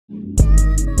What's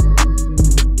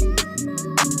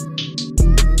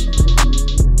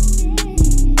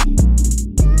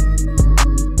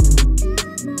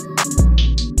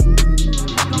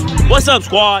up,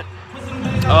 squad?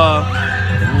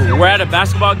 We're at a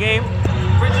basketball game.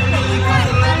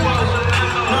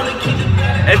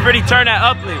 It's pretty turned at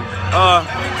Upland.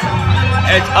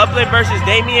 It's Upland versus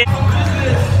Damien.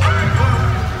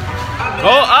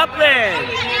 Go Upland!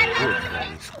 Good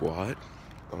morning, squad.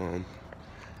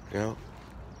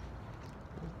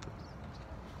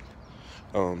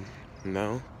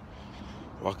 Now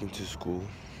walking to school,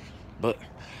 but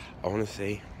I want to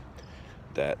say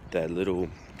that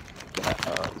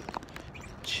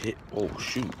chit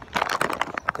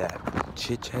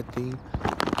chat thing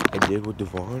I did with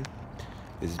Devon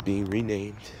is being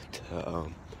renamed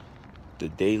to the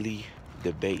daily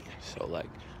debate. So like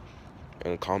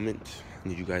in the comments, I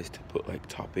need you guys to put like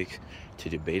topics to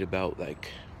debate about.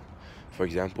 Like for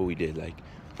example, we did like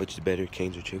which is better,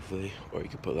 Cane's or Chick-Fil-A, or you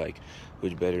could put like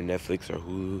which better, Netflix or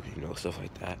Hulu, you know, stuff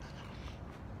like that.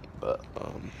 But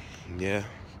yeah,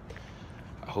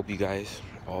 I hope you guys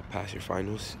all pass your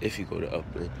finals if you go to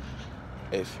Upland.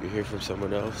 If you're here from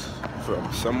somewhere else,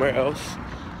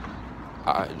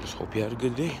 I just hope you had a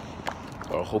good day,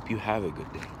 or hope you have a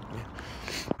good day. Yeah.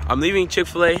 I'm leaving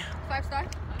Chick-Fil-A. 5 stars?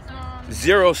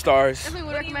 0 stars. Definitely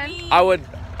would recommend. I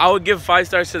would give 5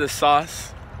 stars to the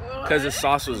sauce, because the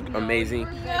sauce was amazing.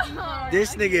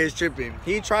 This nigga is tripping.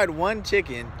 He tried one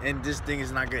chicken and this thing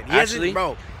is not good. Actually,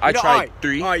 bro, I tried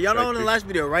 3. All right, y'all know in the last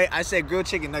video, right? I said grilled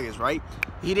chicken nuggets, right?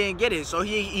 He didn't get it, so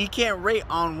he can't rate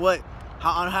on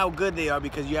how good they are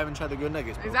because you haven't tried the grilled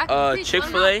nuggets, bro. Exactly.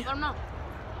 Chick-Fil-A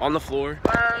on the floor.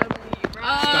 Stomp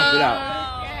it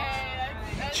out.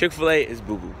 Chick-Fil-A is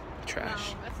boo-boo.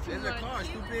 Trash. There's a car,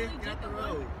 stupid. Get out the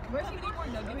road.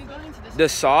 The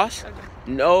sauce?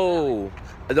 No.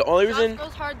 The only reason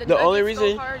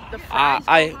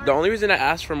I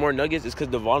asked for more nuggets is because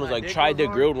Devon was like, try the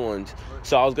grilled ones.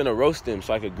 So I was gonna roast them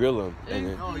so I could grill them. And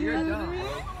then, Oh, you're dumb, bro.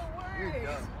 You're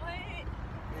dumb.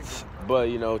 but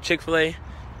you know, Chick-Fil-A,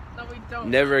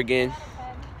 never again.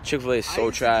 Chick-Fil-A is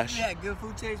so trash. You had good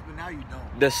food taste, but now you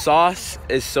don't. The sauce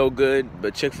is so good,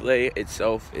 but Chick-Fil-A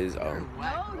itself is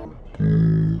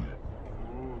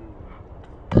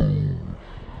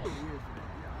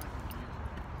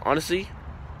honestly,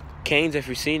 Cane's, if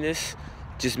you're seeing this,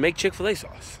 just make Chick-Fil-A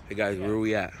sauce. Hey guys, where are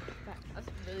we at? That's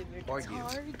really weird.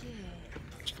 Target.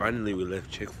 Finally, we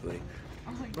left Chick-Fil-A.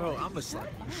 Bro, I'm a sucker.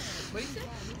 What did you say?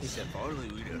 He said, finally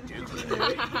we left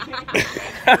Chick-Fil-A.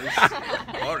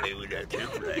 Finally we left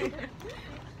Chick-Fil-A.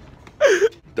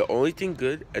 The only thing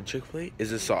good at Chick-Fil-A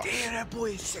is the sauce. Damn, that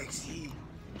boy is sexy.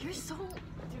 You're so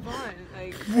Devon.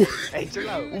 Like, Hey, chill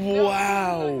out.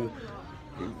 Wow.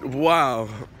 Wow.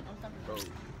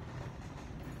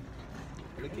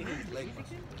 Look at his leg.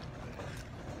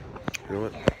 You know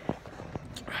what?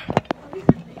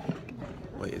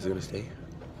 Wait, is it gonna stay?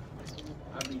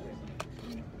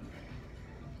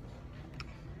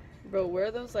 bro, where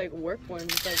are those like work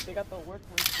ones? Like they got the work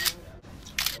ones.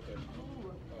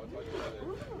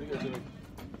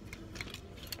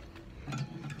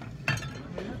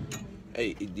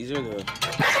 Hey, these are the.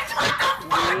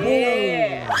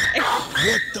 Yeah.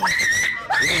 What the?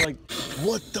 Those are like.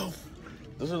 What the?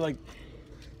 Those are like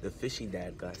the fishy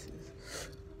dad glasses.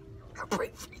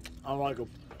 I like them.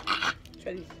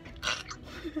 Try these.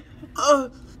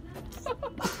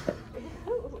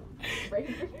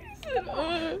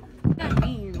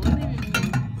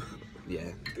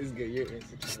 Yeah. This is good. You're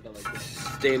instant. I like this.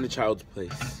 Stay in the child's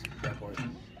place. That part.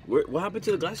 What happened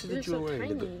to the glasses They're that you were so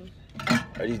wearing? tiny.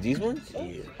 Are these ones?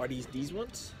 Yeah. Are these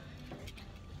ones?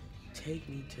 Take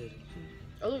me to the.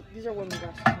 Oh look, these are women's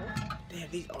glasses. Huh? Damn,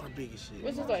 these are big as shit.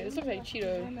 What's this like? This looks like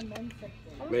Cheeto.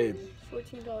 Babe,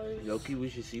 $14. Loki, we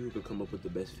should see who could come up with the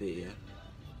best fit, yeah?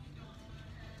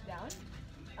 Down?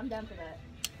 I'm down for that.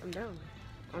 I'm down.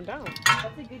 I'm down.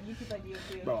 That's a good YouTube idea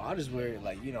too. Bro, I just wear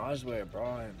like, you know, I just wear a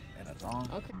bra and a thong.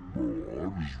 Okay.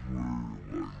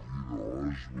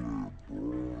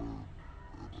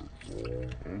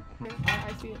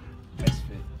 I see it. Best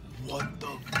fit. What the?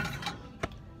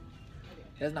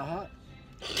 That's not hot.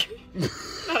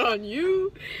 Not on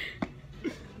you.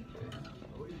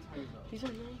 These are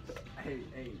nice. Hey,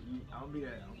 I don't be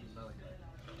that. I don't be like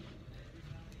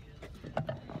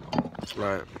that.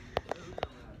 Right.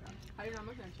 How you not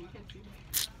looking at you? You can't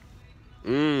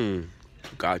see.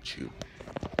 Got you.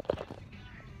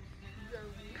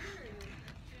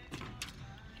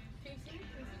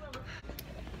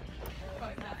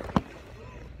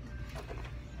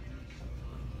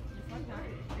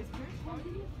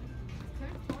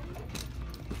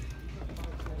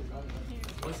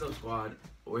 What's up, squad?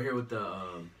 we're here with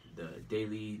the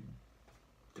daily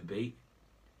debate.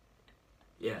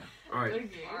 Yeah. All right. Okay.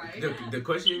 Alright. The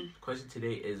question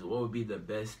today is, what would be the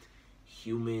best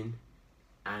human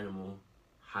animal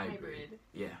hybrid?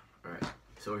 Yeah. All right.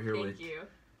 So we're here with. Thank you,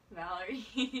 Valerie.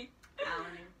 Alani.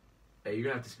 Hey, you're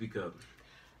gonna have to speak up.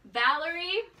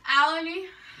 Valerie. Alani.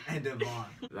 And Devon.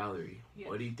 Valerie, Yeah.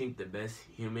 what do you think the best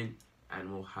human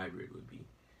animal hybrid would be?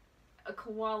 A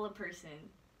koala person,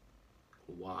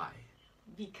 Why?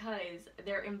 because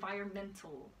they're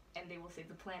environmental and they will save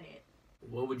the planet.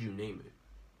 What would you name it?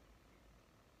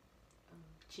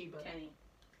 Chiba. Kenny.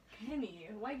 Kenny.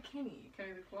 Why Kenny?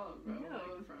 Kenny the koala, bro. No. Where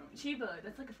are you from? Chiba.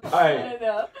 That's like a. Alright. I don't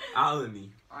know.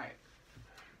 Alani, Alright.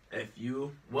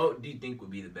 what do you think would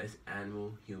be the best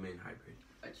animal human hybrid?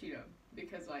 A cheetah.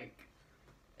 Because, like,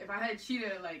 if I had a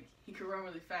cheetah, like, he could run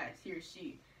really fast, he or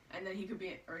she. And then he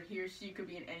or she could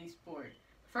be in any sport.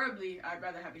 Preferably, I'd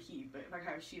rather have a he, but if I could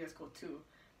have a she, that's cool too.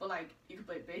 But, like, you could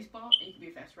play baseball and you could be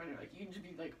a fast runner. Like, you could just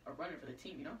be, like, a runner for the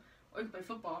team, you know? Or you could play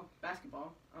football,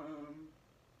 basketball,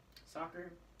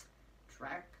 soccer,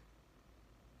 track.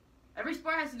 Every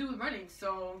sport has to do with running,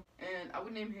 so. And I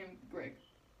would name him Greg.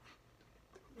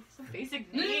 Some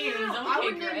basic No, names. I Okay,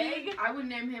 would name Greg. I would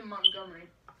name him Montgomery.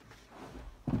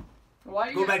 Why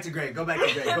do you Go back to Greg. Go back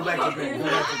to Greg. Go back to Greg. Go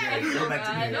back to Greg. Go back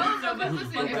to Greg. No, but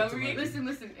listen, Go back to Greg.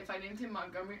 listen. If I named him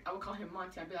Montgomery, I would call him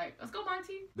Monty. I'd be like, let's go,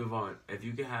 Monty. Devon, if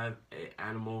you could have an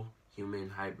animal human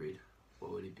hybrid,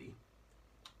 what would it be?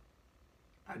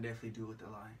 I definitely do with the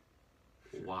line.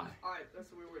 Why? All right,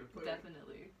 that's a weird way to put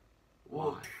Definitely.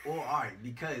 Why? Well, all right,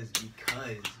 because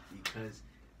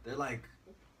they're like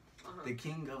Uh-huh. the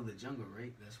king of the jungle,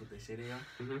 right? That's what they say they are,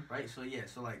 Mhm. right? So yeah,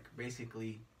 so like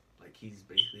basically, like he's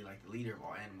basically like the leader of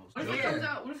all animals. What if,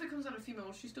 Yeah. what if it comes out a female?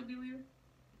 Will she still be leader?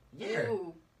 Yeah.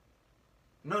 Ooh.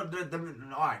 No,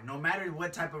 all right. No matter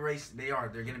what type of race they are,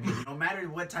 they're gonna be. No matter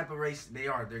what type of race they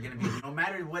are, they're gonna be. No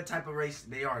matter what type of race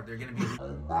they are, they're gonna be.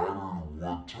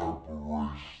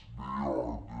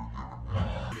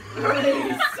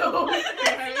 So.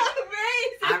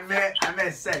 I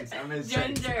meant sex. I meant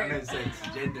sex. Gender. I meant sex.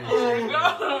 Gender.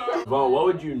 Devon, what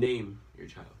would you name your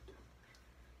child?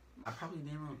 I probably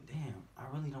name him. Damn, I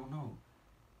really don't know.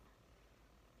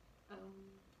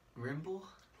 Rimble.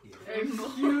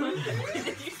 Yeah.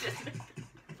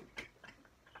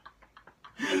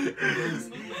 His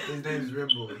name's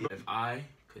Rimble. If I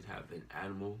could have an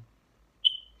animal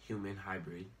human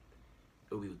hybrid,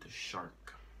 it would be with a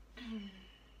shark.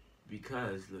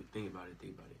 Because, look, think about it.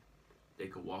 They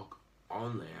could walk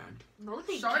on land. No,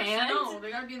 they Sharks? can't. No,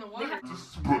 they gotta be in the water.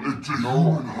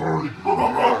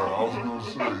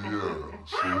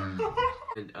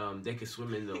 And they could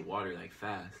swim in the water like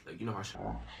fast. Like, you know how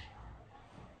sharks.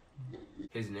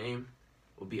 His name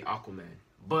would be Aquaman.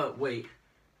 But wait,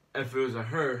 if it was a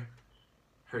her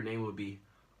name would be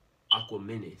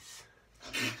Aquaminis.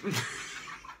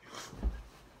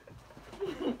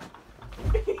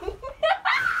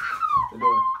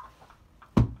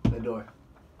 The door.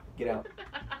 Get out.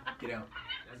 Get out.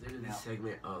 That's the end of this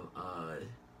segment of my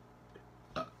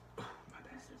bad.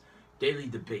 Daily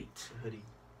debate. Hoodie.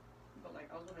 But like,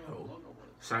 I was wondering what the logo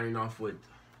was. Signing off with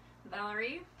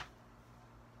Valerie.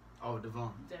 Oh, Devon.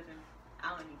 Devin.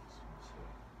 Alani.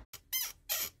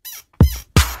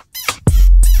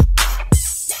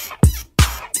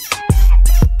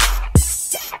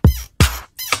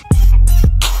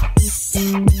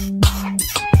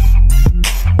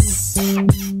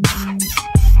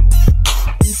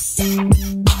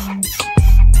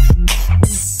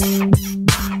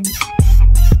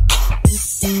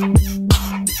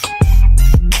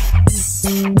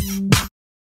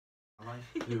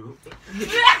 you.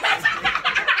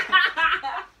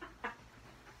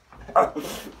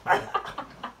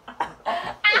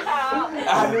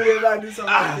 I knew they might do something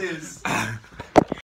like this.